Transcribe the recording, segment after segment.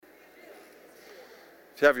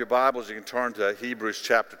If you have your Bibles, you can turn to Hebrews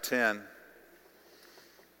chapter 10.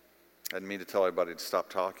 I didn't mean to tell everybody to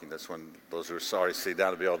stop talking. That's when those who are sorry sit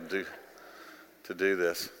down to be able to do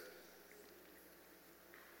this.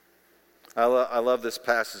 I love this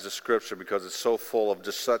passage of Scripture because it's so full of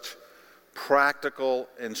just such practical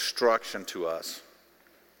instruction to us.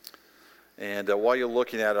 And while you're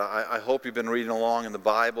looking at it, I hope you've been reading along in the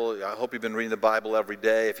Bible. I hope you've been reading the Bible every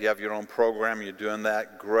day. If you have your own program, you're doing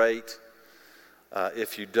that, great.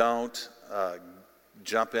 If you don't,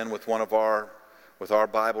 jump in with our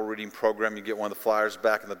Bible reading program. You get one of the flyers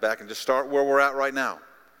back in the back and just start where we're at right now.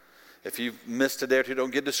 If you've missed a day or two,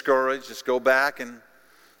 don't get discouraged. Just go back and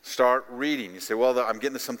start reading. You say, well, I'm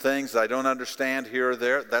getting to some things that I don't understand here or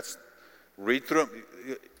there. Read through them.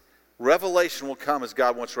 Revelation will come as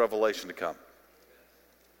God wants revelation to come.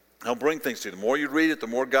 He'll bring things to you. The more you read it, the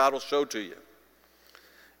more God will show to you.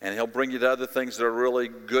 And He'll bring you to other things that are really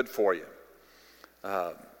good for you.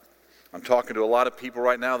 I'm talking to a lot of people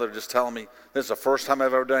right now that are just telling me, this is the first time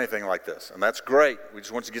I've ever done anything like this. And that's great. We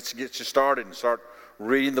just want to get you started and start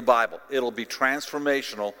reading the Bible. It'll be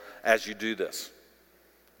transformational as you do this.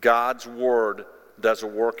 God's Word does a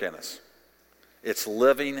work in us. It's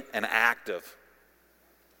living and active.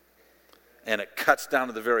 And it cuts down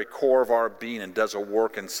to the very core of our being and does a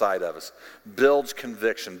work inside of us. Builds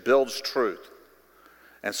conviction, builds truth.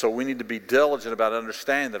 And so we need to be diligent about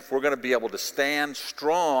understanding that if we're going to be able to stand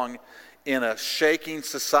strong in a shaking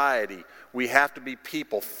society, we have to be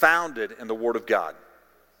people founded in the Word of God.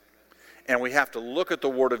 And we have to look at the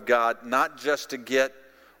Word of God not just to get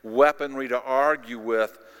weaponry to argue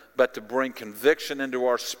with, but to bring conviction into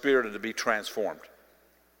our spirit and to be transformed.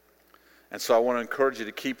 And so I want to encourage you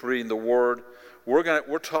to keep reading the Word. We've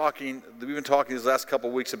been talking these last couple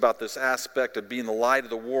of weeks about this aspect of being the light of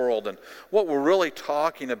the world. And what we're really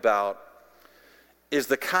talking about is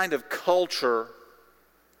the kind of culture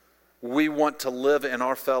we want to live in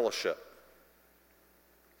our fellowship.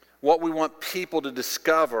 What we want people to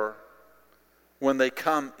discover when they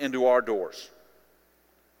come into our doors.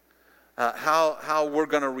 How we're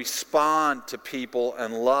going to respond to people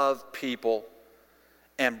and love people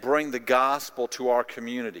and bring the gospel to our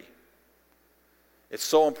community. It's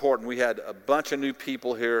so important. We had a bunch of new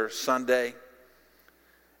people here Sunday,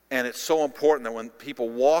 and it's so important that when people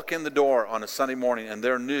walk in the door on a Sunday morning and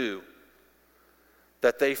they're new,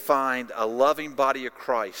 that they find a loving body of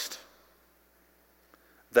Christ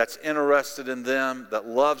that's interested in them, that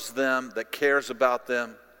loves them, that cares about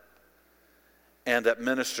them, and that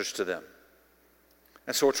ministers to them.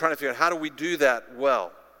 And so we're trying to figure out, how do we do that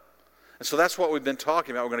well? And so that's what we've been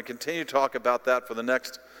talking about. We're going to continue to talk about that for the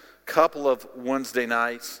next couple of Wednesday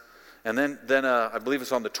nights. And then I believe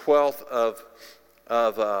it's on the 12th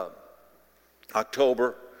of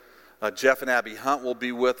October. Jeff and Abby Hunt will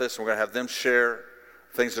be with us. We're going to have them share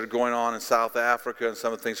things that are going on in South Africa and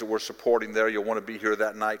some of the things that we're supporting there. You'll want to be here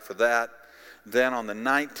that night for that. Then on the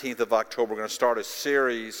 19th of October, we're going to start a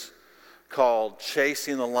series called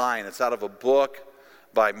Chasing the Lion. It's out of a book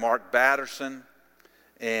by Mark Batterson.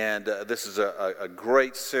 And this is a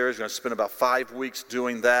great series. We're going to spend about 5 weeks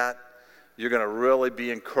doing that. You're going to really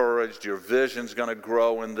be encouraged. Your vision's going to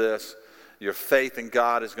grow in this. Your faith in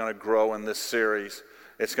God is going to grow in this series.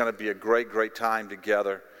 It's going to be a great, great time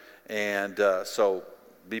together. And so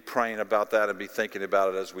be praying about that and be thinking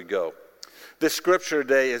about it as we go. This scripture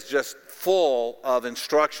today is just full of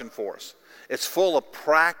instruction for us. It's full of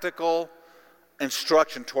practical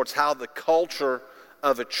instruction towards how the culture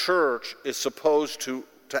of a church is supposed to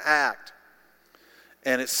act.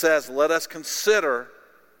 And it says, let us consider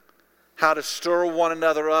how to stir one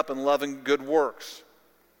another up in love and good works.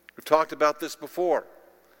 We've talked about this before.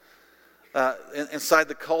 Inside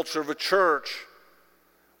the culture of a church,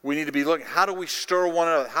 we need to be looking, how do we stir one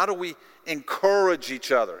another? How do we encourage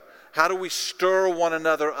each other? How do we stir one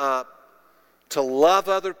another up to love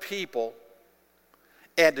other people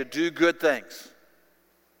and to do good things?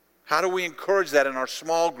 How do we encourage that in our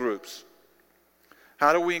small groups?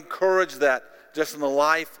 How do we encourage that just in the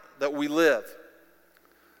life that we live?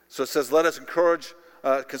 So it says, let us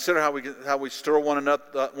consider how we stir one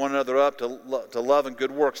another up to love and good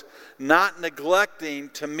works, not neglecting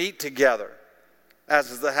to meet together, as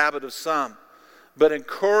is the habit of some, but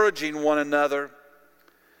encouraging one another,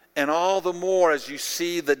 and all the more as you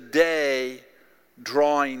see the day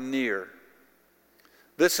drawing near.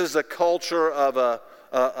 This is a culture of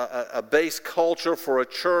a base culture for a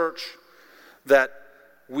church that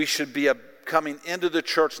we should be coming into the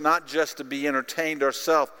church not just to be entertained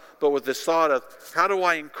ourselves, but with this thought of, how do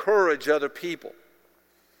I encourage other people?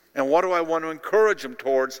 And what do I want to encourage them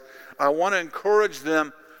towards? I want to encourage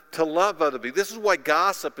them to love other people. This is why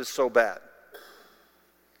gossip is so bad.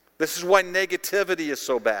 This is why negativity is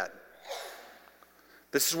so bad.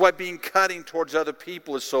 This is why being cutting towards other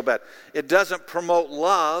people is so bad. It doesn't promote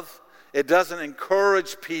love. It doesn't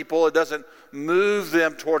encourage people. It doesn't move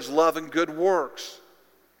them towards love and good works.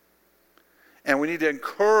 And we need to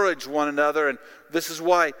encourage one another. And this is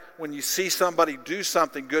why when you see somebody do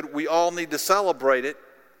something good, we all need to celebrate it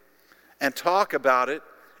and talk about it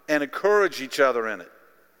and encourage each other in it.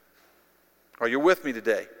 Are you with me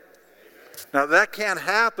today? Now, that can't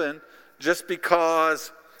happen just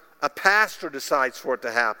because a pastor decides for it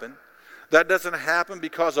to happen. That doesn't happen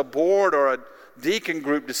because a board or a deacon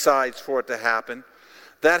group decides for it to happen.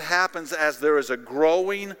 That happens as there is a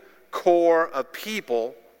growing core of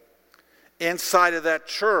people inside of that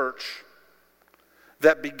church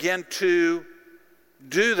that begin to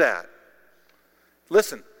do that.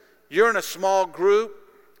 Listen, you're in a small group.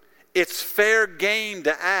 It's fair game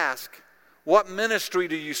to ask, what ministry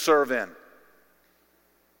do you serve in?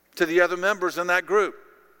 To the other members in that group.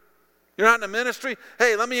 You're not in a ministry?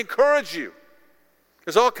 Hey, let me encourage you.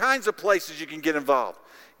 There's all kinds of places you can get involved.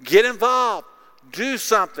 Get involved. Do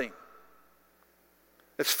something.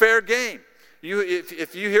 It's fair game.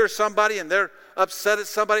 If you hear somebody and they're upset at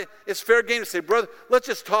somebody, it's fair game to say, brother, let's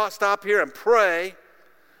just stop here and pray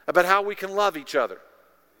about how we can love each other.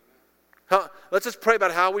 Let's just pray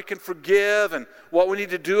about how we can forgive and what we need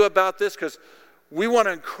to do about this, because we want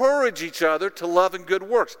to encourage each other to love and good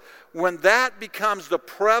works. When that becomes the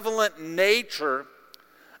prevalent nature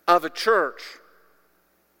of a church,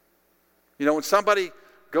 when somebody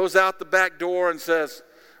goes out the back door and says,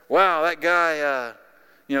 wow, that guy,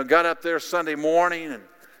 got up there Sunday morning and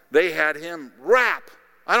they had him rap.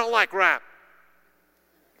 I don't like rap.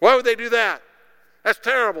 Why would they do that? That's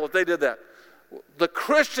terrible if they did that. The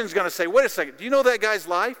Christian's going to say, wait a second, do you know that guy's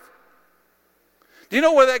life? Do you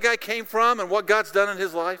know where that guy came from and what God's done in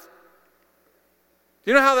his life?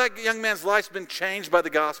 Do you know how that young man's life's been changed by the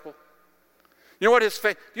gospel? You know what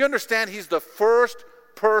do you understand he's the first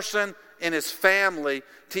person in his family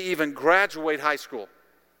to even graduate high school?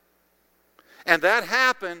 And that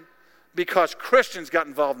happened because Christians got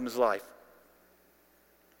involved in his life.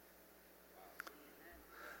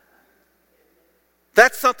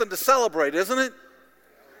 That's something to celebrate, isn't it?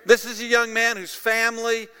 This is a young man whose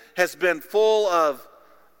family has been full of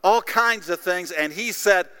all kinds of things, and he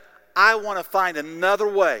said, I want to find another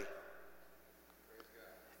way.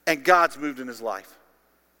 And God's moved in his life.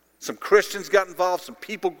 Some Christians got involved, some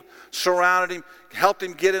people surrounded him, helped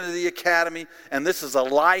him get into the academy, and this is a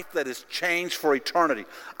life that is changed for eternity.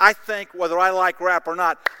 I think whether I like rap or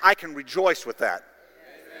not, I can rejoice with that.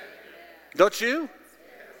 Don't you?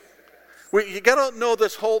 You got to know the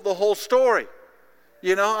whole story.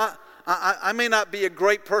 I may not be a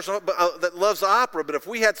great person that loves opera, but if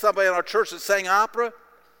we had somebody in our church that sang opera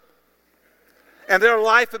and their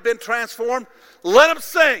life had been transformed, let them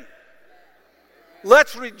sing.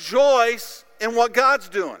 Let's rejoice in what God's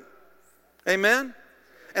doing. Amen?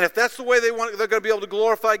 And if that's the way they're going to be able to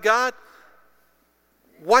glorify God,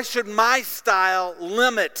 why should my style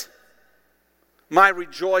limit my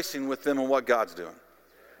rejoicing with them and what God's doing?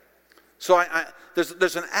 So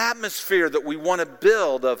there's an atmosphere that we want to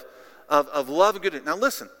build of love and goodness. Now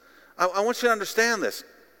listen, I want you to understand this.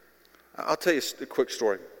 I'll tell you a quick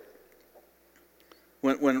story.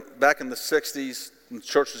 When back in the 60s, when the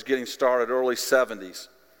church was getting started, early 70s,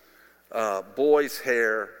 boys'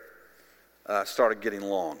 hair started getting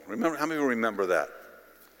long. Remember? How many of you remember that?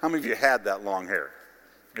 How many of you had that long hair?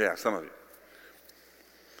 Yeah, some of you.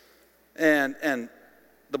 And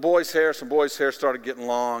some boys' hair started getting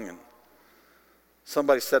long, and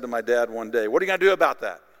somebody said to my dad one day, what are you going to do about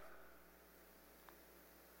that?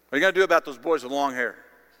 What are you going to do about those boys with long hair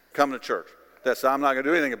coming to church? Dad said, I'm not going to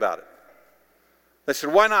do anything about it. They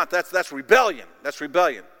said, why not? That's rebellion. That's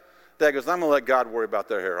rebellion. Dad goes, I'm going to let God worry about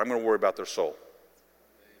their hair. I'm going to worry about their soul.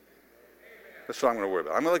 That's what I'm going to worry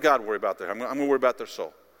about. I'm going to let God worry about their hair. I'm going to worry about their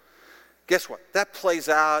soul. Guess what? That plays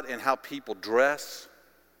out in how people dress.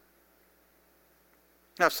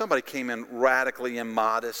 Now, if somebody came in radically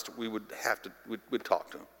immodest, we'd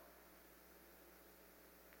talk to them.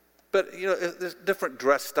 But, there's different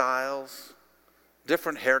dress styles,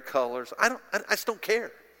 different hair colors. I just don't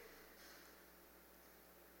care.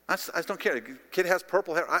 I just don't care. The kid has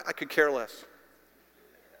purple hair. I could care less.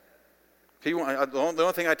 The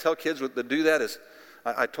only thing I tell kids that do that is,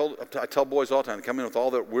 I tell boys all the time, they come in with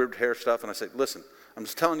all their weird hair stuff, and I say, listen, I'm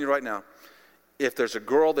just telling you right now, if there's a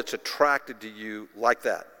girl that's attracted to you like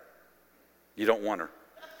that, you don't want her.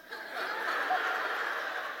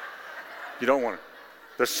 You don't want her.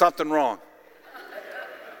 There's something wrong.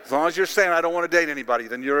 As long as you're saying, I don't want to date anybody,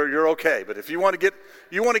 then you're okay. But if you want to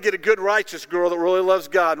you want to get a good righteous girl that really loves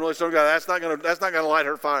God and really serves God. That's not going to light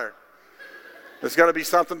her fire. There's got to be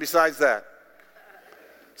something besides that.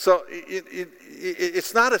 So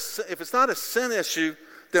it's not if it's not a sin issue,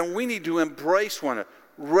 then we need to embrace one another.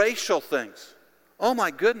 Racial things. Oh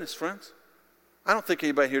my goodness, friends. I don't think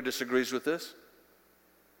anybody here disagrees with this.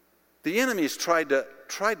 The enemy has tried to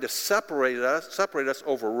separate us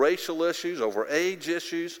over racial issues, over age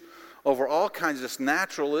issues, over all kinds of just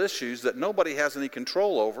natural issues that nobody has any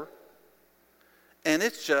control over. And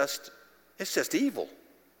it's just evil.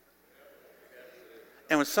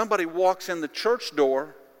 And when somebody walks in the church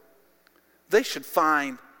door, they should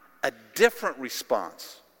find a different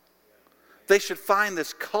response. They should find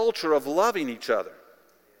this culture of loving each other,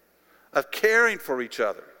 of caring for each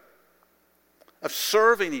other, of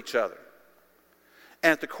serving each other.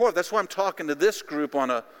 And at the core, that's why I'm talking to this group on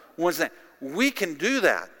a Wednesday night. We can do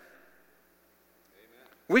that. Amen.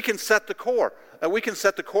 We can set the core. We can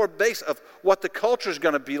set the core base of what the culture is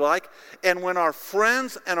going to be like. And when our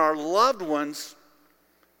friends and our loved ones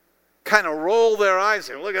kind of roll their eyes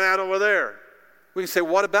and say, look at that over there, we can say,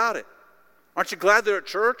 what about it? Aren't you glad they're at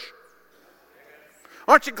church?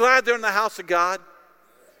 Aren't you glad they're in the house of God?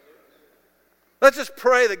 Let's just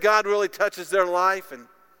pray that God really touches their life. And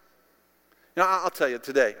I'll tell you,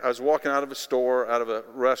 today, I was walking out of a store, out of a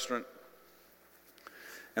restaurant,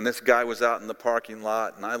 and this guy was out in the parking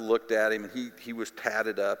lot, and I looked at him, and he was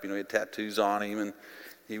tatted up. He had tattoos on him, and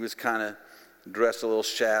he was kind of dressed a little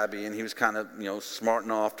shabby, and he was kind of,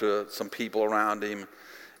 smarting off to some people around him.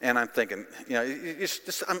 And I'm thinking,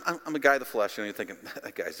 I'm a guy of the flesh, you're thinking,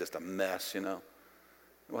 that guy's just a mess,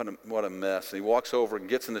 What a mess. And he walks over and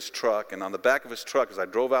gets in his truck, and on the back of his truck, as I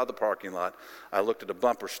drove out of the parking lot, I looked at a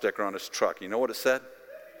bumper sticker on his truck. You know what it said?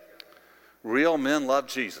 Real men love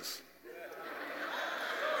Jesus.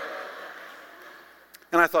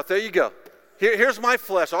 And I thought, there you go. Here's my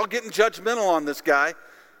flesh. All getting judgmental on this guy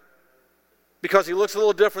because he looks a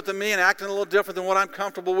little different than me and acting a little different than what I'm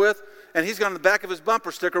comfortable with. And he's got on the back of his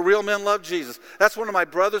bumper sticker, real men love Jesus. That's one of my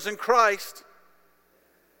brothers in Christ.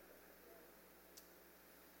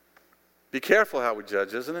 Be careful how we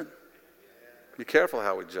judge, isn't it? Be careful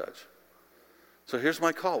how we judge. So here's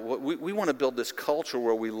my call. We want to build this culture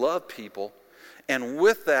where we love people, and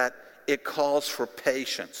with that, it calls for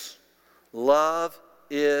patience. Love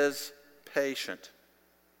is patient.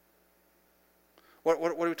 What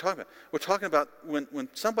are we talking about? We're talking about when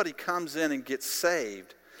somebody comes in and gets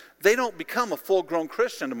saved, they don't become a full-grown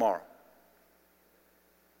Christian tomorrow.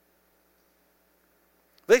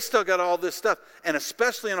 They still got all this stuff. And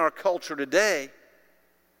especially in our culture today,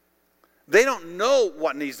 they don't know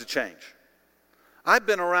what needs to change. I've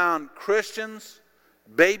been around Christians,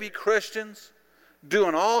 baby Christians,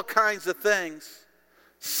 doing all kinds of things,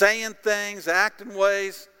 saying things, acting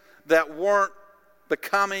ways that weren't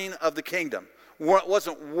becoming of the kingdom,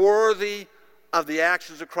 wasn't worthy of the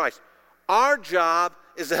actions of Christ. Our job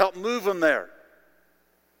is to help move them there.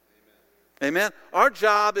 Amen. Our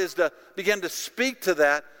job is to begin to speak to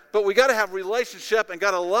that, but we got to have relationship and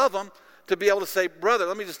got to love them to be able to say, brother,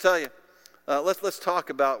 let me just tell you, let's talk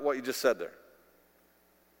about what you just said there.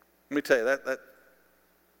 Let me tell you,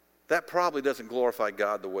 that probably doesn't glorify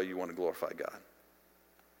God the way you want to glorify God.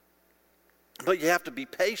 But you have to be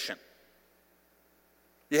patient.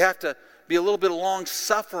 You have to be a little bit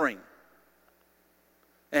long-suffering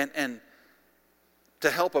and to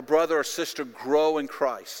help a brother or sister grow in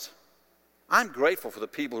Christ. I'm grateful for the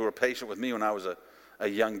people who were patient with me when I was a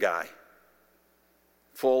young guy,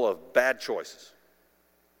 full of bad choices,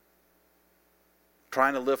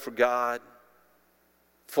 trying to live for God,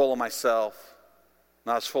 full of myself,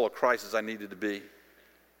 not as full of Christ as I needed to be,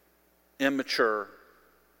 immature,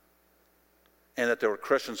 and that there were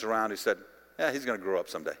Christians around who said, yeah, he's going to grow up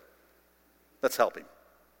someday. Let's help him.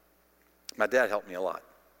 My dad helped me a lot.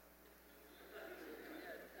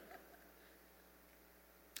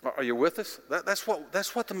 Are you with us? That's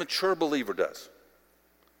what the mature believer does.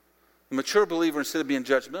 The mature believer, instead of being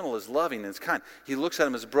judgmental, is loving and is kind. He looks at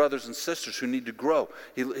them as brothers and sisters who need to grow.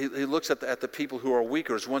 He looks at the people who are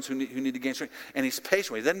weaker as ones who need to gain strength. And he's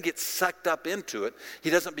patient. He doesn't get sucked up into it. He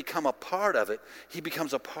doesn't become a part of it. He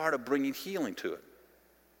becomes a part of bringing healing to it.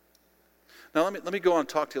 Now let me go on and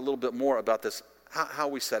talk to you a little bit more about this, how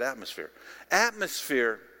we set atmosphere.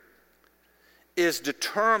 Atmosphere is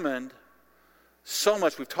determined so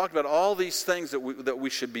much. We've talked about all these things that we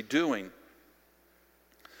should be doing.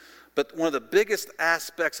 But one of the biggest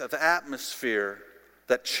aspects of the atmosphere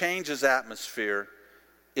that changes atmosphere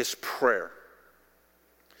is prayer.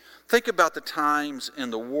 Think about the times in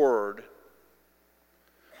the Word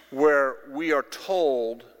where we are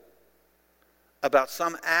told about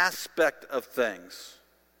some aspect of things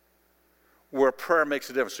where prayer makes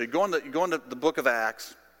a difference. So you go into the book of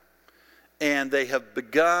Acts, and they have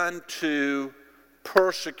begun to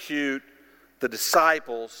persecute the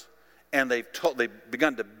disciples, and they've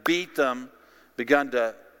begun to beat them, begun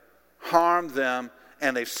to harm them,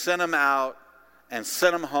 and they've sent them out and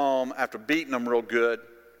sent them home after beating them real good.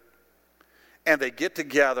 And they get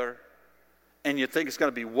together, and you think it's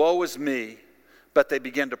going to be woe is me, but they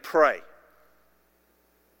begin to pray.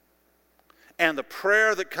 And the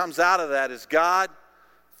prayer that comes out of that is, God,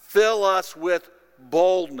 fill us with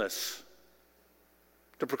boldness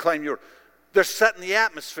to proclaim your. They're setting the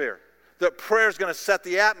atmosphere. That prayer is going to set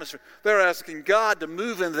the atmosphere. They're asking God to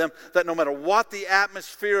move in them, that no matter what the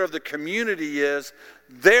atmosphere of the community is,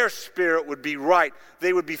 their spirit would be right.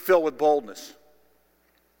 They would be filled with boldness.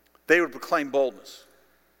 They would proclaim boldness.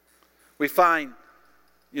 We find,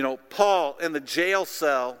 Paul in the jail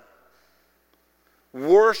cell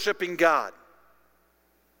worshiping God,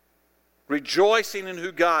 rejoicing in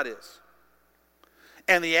who God is.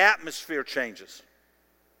 And the atmosphere changes.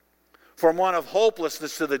 From one of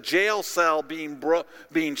hopelessness to the jail cell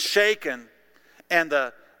being shaken and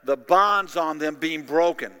the bonds on them being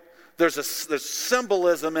broken. There's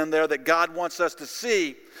symbolism in there that God wants us to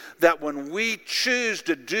see, that when we choose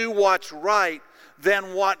to do what's right,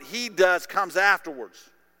 then what He does comes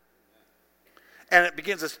afterwards. And it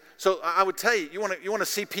begins this. So I would tell you, you want to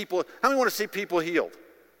see people, how many want to see people healed?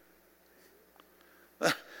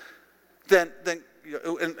 Then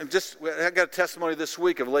I got a testimony this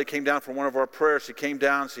week of a lady came down for one of our prayers. She came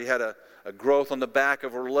down, she had a growth on the back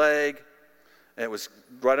of her leg, and it was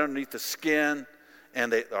right underneath the skin,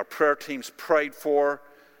 and our prayer teams prayed for her,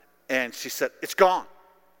 and she said, it's gone.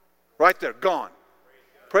 Right there, gone.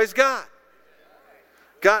 Praise God.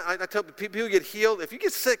 God, I tell people who get healed, if you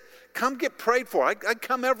get sick, come get prayed for. I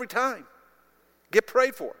come every time. Get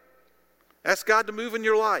prayed for. Ask God to move in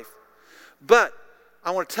your life. But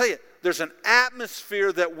I want to tell you, there's an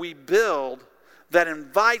atmosphere that we build that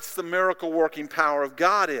invites the miracle working power of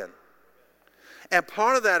God in. And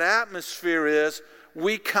part of that atmosphere is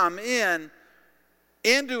we come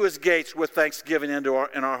into His gates with thanksgiving in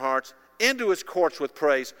our hearts, into His courts with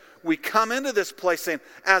praise. We come into this place saying,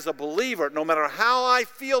 as a believer, no matter how I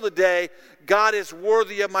feel today, God is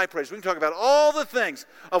worthy of my praise. We can talk about all the things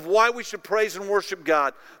of why we should praise and worship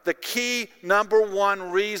God. The key number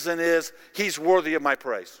one reason is He's worthy of my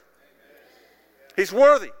praise. He's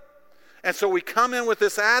worthy. And so we come in with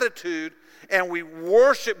this attitude and we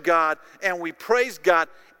worship God and we praise God,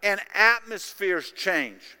 and atmospheres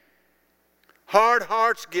change. Hard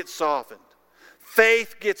hearts get softened.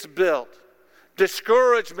 Faith gets built.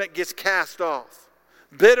 Discouragement gets cast off.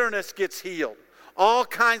 Bitterness gets healed. All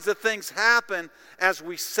kinds of things happen as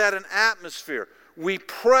we set an atmosphere. We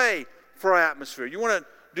pray for atmosphere. You want to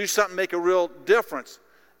do something, make a real difference,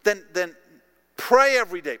 then pray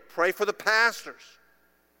every day. Pray for the pastors.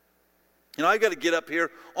 I got to get up here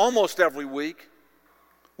almost every week,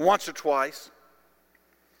 once or twice,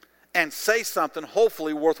 and say something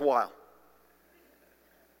hopefully worthwhile.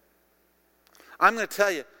 I'm going to tell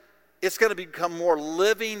you, it's going to become more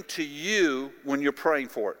living to you when you're praying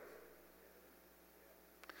for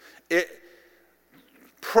it.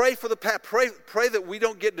 Pray for the past. Pray that we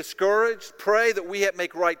don't get discouraged. Pray that we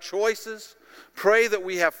make right choices. Pray that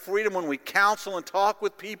we have freedom when we counsel and talk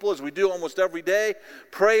with people, as we do almost every day.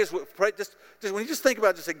 Pray just when you just think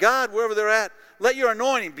about it, just say, God, wherever they're at, let your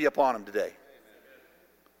anointing be upon them today.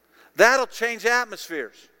 That'll change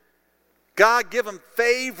atmospheres. God, give them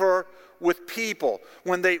favor with people.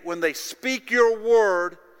 When they speak your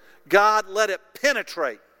word, God, let it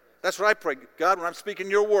penetrate. That's what I pray. God, when I'm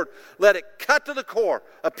speaking your word, let it cut to the core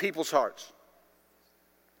of people's hearts.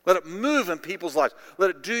 Let it move in people's lives. Let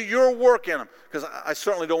it do your work in them, because I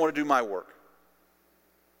certainly don't want to do my work.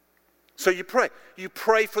 So you pray. You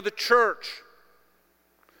pray for the church.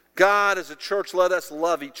 God, as a church, let us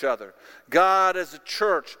love each other. God, as a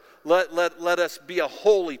church, let us be a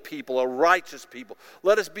holy people, a righteous people.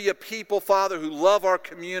 Let us be a people, Father, who love our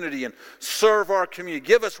community and serve our community.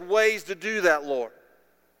 Give us ways to do that, Lord.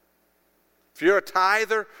 If you're a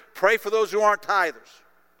tither, pray for those who aren't tithers.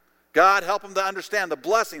 God, help them to understand the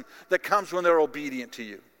blessing that comes when they're obedient to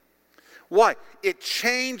you. Why? It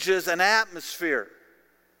changes an atmosphere.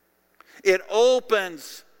 It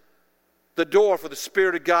opens the door for the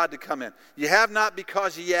Spirit of God to come in. You have not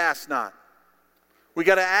because ye ask not. We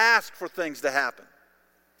got to ask for things to happen.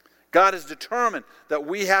 God is determined that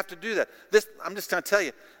we have to do that. I'm just going to tell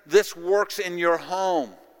you, this works in your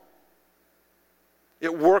home.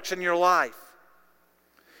 It works in your life.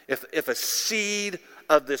 If a seed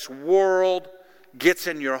of this world gets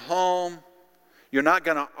in your home, you're not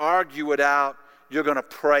going to argue it out. You're going to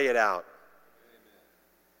pray it out.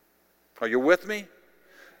 Are you with me?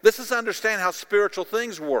 This is understanding how spiritual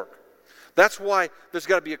things work. That's why there's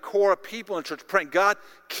got to be a core of people in church praying, God,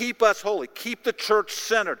 keep us holy. Keep the church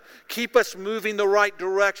centered. Keep us moving the right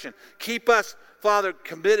direction. Keep us, Father,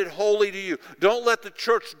 committed wholly to you. Don't let the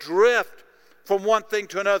church drift from one thing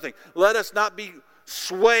to another thing. Let us not be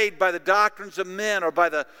swayed by the doctrines of men or by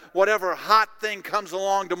the whatever hot thing comes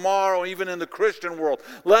along tomorrow, even in the Christian world.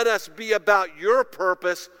 Let us be about your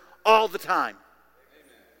purpose all the time.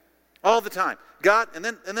 Amen. All the time. God, and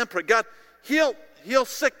then pray, God, heal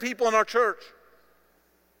sick people in our church.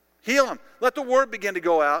 Heal them. Let the word begin to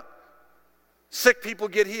go out. Sick people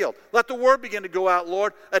get healed. Let the word begin to go out,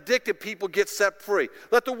 Lord. Addicted people get set free.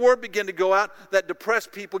 Let the word begin to go out that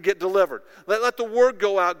depressed people get delivered. Let the word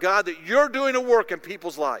go out, God, that you're doing a work in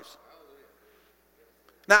people's lives.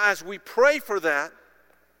 Now, as we pray for that,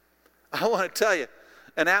 I want to tell you,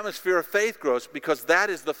 an atmosphere of faith grows because that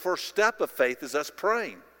is the first step of faith, is us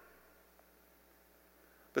praying.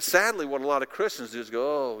 But sadly, what a lot of Christians do is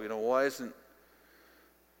go, why isn't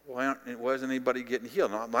anybody getting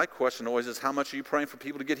healed? Now, my question always is, how much are you praying for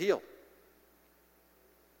people to get healed?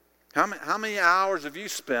 How many hours have you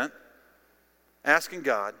spent asking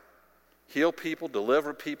God, heal people,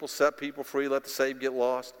 deliver people, set people free, let the saved get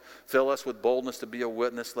lost, fill us with boldness to be a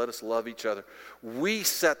witness, let us love each other? We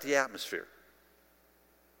set the atmosphere.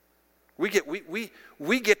 We get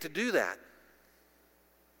to do that.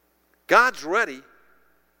 God's ready.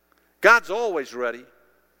 God's always ready.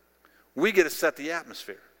 We get to set the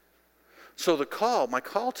atmosphere. So my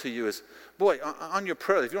call to you is, boy, on your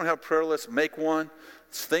prayer, if you don't have a prayer list, make one.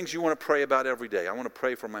 It's things you want to pray about every day. I want to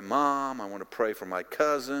pray for my mom. I want to pray for my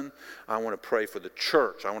cousin. I want to pray for the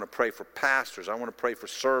church. I want to pray for pastors. I want to pray for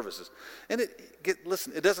services. And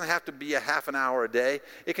listen, it doesn't have to be a half an hour a day.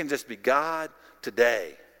 It can just be, God,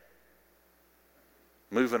 today,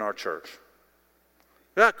 move in our church.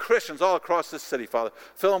 We've got Christians all across this city, Father.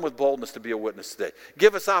 Fill them with boldness to be a witness today.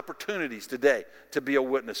 Give us opportunities today to be a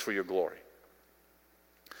witness for your glory.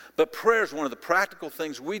 But prayer is one of the practical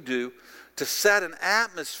things we do to set an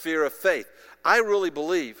atmosphere of faith. I really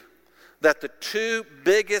believe that the two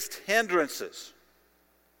biggest hindrances,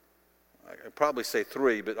 I'd probably say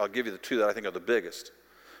three, but I'll give you the two that I think are the biggest,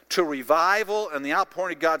 to revival and the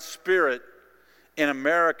outpouring of God's Spirit in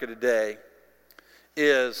America today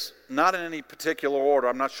is not in any particular order.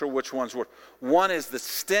 I'm not sure which one's worse. One is the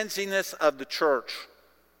stinginess of the church.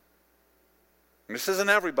 And this isn't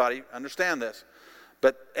everybody, understand this.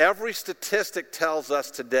 But every statistic tells us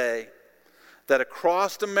today that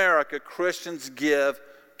across America, Christians give,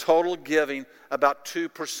 total giving, about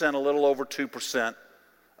 2%, a little over 2%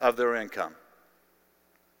 of their income.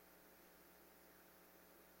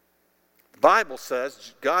 The Bible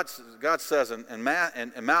says, God says in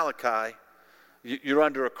Malachi, you're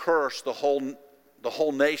under a curse, the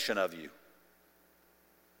whole nation of you.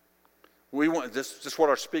 We want this is just what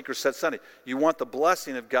our speaker said Sunday. You want the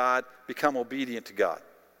blessing of God, become obedient to God.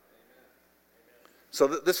 Amen. So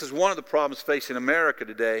this is one of the problems facing America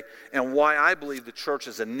today, and why I believe the church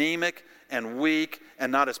is anemic and weak and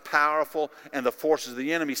not as powerful, and the forces of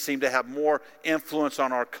the enemy seem to have more influence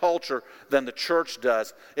on our culture than the church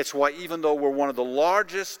does. It's why even though we're one of the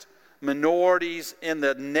largest minorities in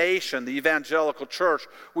the nation, the evangelical church,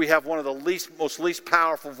 we have one of the least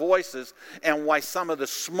powerful voices, and why some of the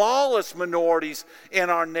smallest minorities in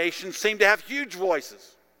our nation seem to have huge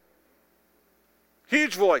voices.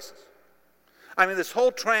 Huge voices. I mean, this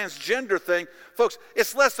whole transgender thing, folks,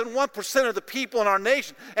 it's less than 1% of the people in our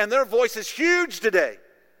nation, and their voice is huge today.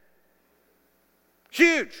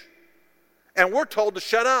 Huge. And we're told to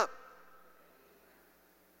shut up.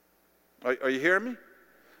 Are you hearing me?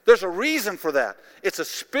 There's a reason for that. It's a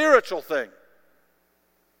spiritual thing.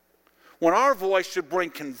 When our voice should bring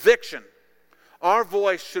conviction, our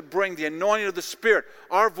voice should bring the anointing of the Spirit,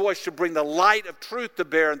 our voice should bring the light of truth to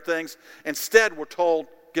bear in things, instead we're told,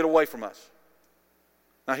 get away from us.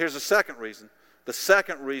 Now here's the second reason. The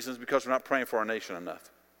second reason is because we're not praying for our nation enough.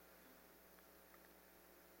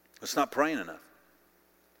 It's not praying enough.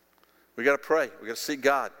 We got to pray. We got to seek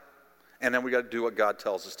God. And then we got to do what God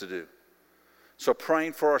tells us to do. So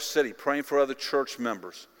praying for our city, praying for other church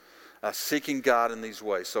members, seeking God in these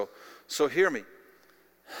ways. So hear me.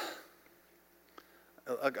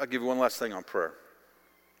 I'll give you one last thing on prayer.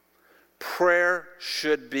 Prayer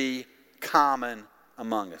should be common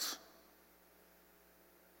among us.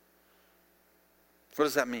 What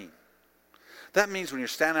does that mean? That means when you're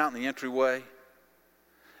standing out in the entryway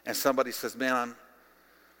and somebody says, man,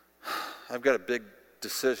 I've got a big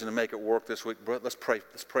decision to make it work this week. Bro, let's pray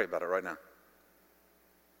about it right now.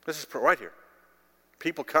 This is right here.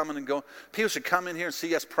 People coming and going. People should come in here and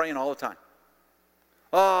see us praying all the time.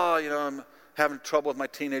 Oh, I'm having trouble with my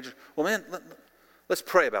teenagers. Well, man, let's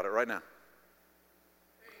pray about it right now.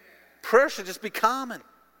 Prayer should just be common.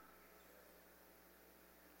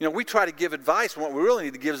 We try to give advice, and what we really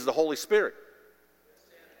need to give is the Holy Spirit.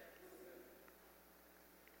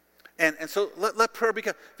 And so let prayer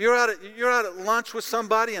become. If you're out at lunch with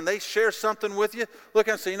somebody and they share something with you, look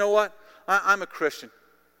at them and say, you know what? I'm a Christian.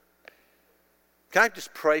 Can I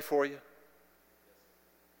just pray for you? Do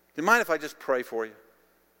you mind if I just pray for you?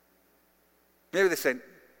 Maybe they say,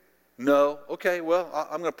 no. Okay, well,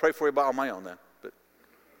 I'm going to pray for you on my own then. But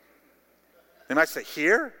they might say,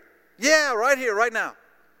 here? Yeah, right here, right now.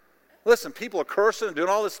 Listen, people are cursing and doing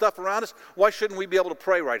all this stuff around us. Why shouldn't we be able to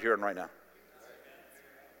pray right here and right now?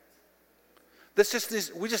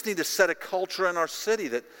 We just need to set a culture in our city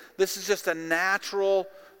that this is just a natural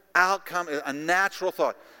outcome, a natural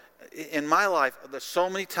thought. In my life, there's so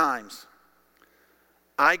many times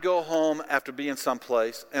I go home after being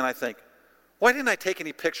someplace and I think, why didn't I take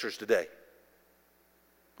any pictures today?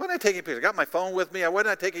 Why didn't I take any pictures? I got my phone with me. Why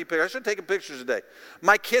didn't I take any pictures? I should have taken pictures today.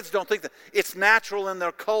 My kids don't think that. It's natural in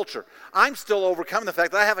their culture. I'm still overcoming the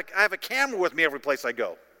fact that I have a camera with me every place I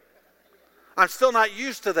go. I'm still not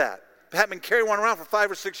used to that. I haven't been carrying one around for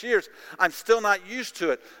 5 or 6 years. I'm still not used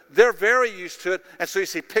to it. They're very used to it, and so you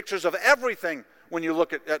see pictures of everything when you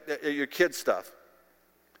look at your kids' stuff.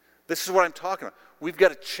 This is what I'm talking about. We've got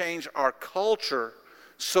to change our culture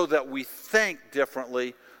so that we think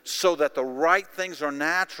differently, so that the right things are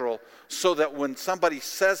natural, so that when somebody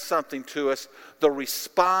says something to us, the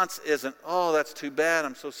response isn't, oh, that's too bad,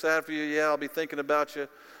 I'm so sad for you, yeah, I'll be thinking about you,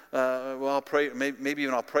 well, I'll pray, maybe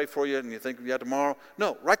even I'll pray for you, and you think, yeah, tomorrow.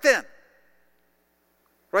 No, right then.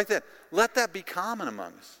 Right then. Let that be common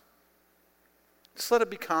among us. Just let it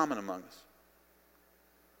be common among us.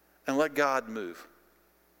 And let God move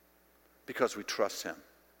because we trust Him.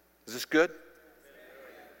 Is this good?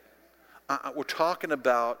 We're talking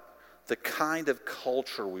about the kind of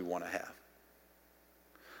culture we want to have,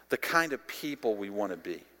 the kind of people we want to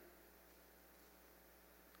be,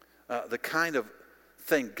 the kind of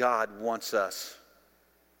thing God wants us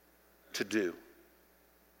to do.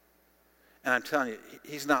 And I'm telling you,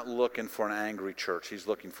 He's not looking for an angry church. He's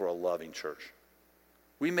looking for a loving church.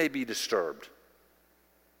 We may be disturbed.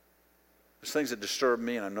 There's things that disturb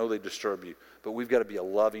me, and I know they disturb you, but we've got to be a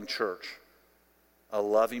loving church, a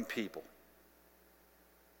loving people,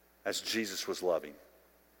 as Jesus was loving.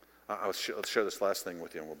 Let's share this last thing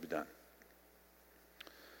with you and we'll be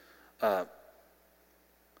done.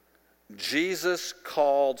 Jesus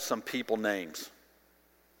called some people names.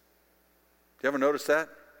 You ever notice that?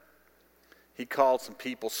 He called some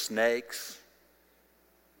people snakes,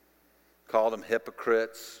 called them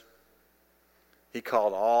hypocrites. He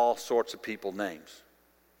called all sorts of people names.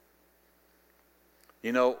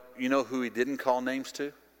 You know who He didn't call names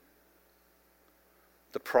to?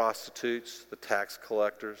 The prostitutes, the tax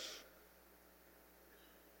collectors,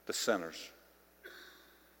 the sinners.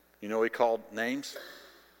 You know what He called names?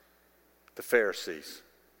 The Pharisees,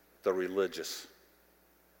 the religious.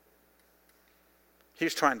 He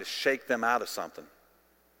was trying to shake them out of something.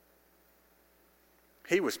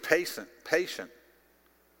 He was patient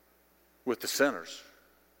with the sinners.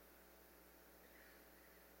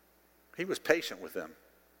 He was patient with them.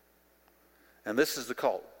 And this is the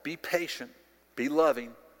call. Be patient. Be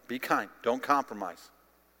loving, be kind. Don't compromise.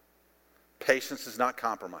 Patience is not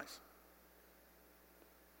compromise.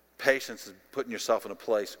 Patience is putting yourself in a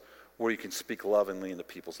place where you can speak lovingly into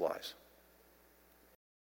people's lives.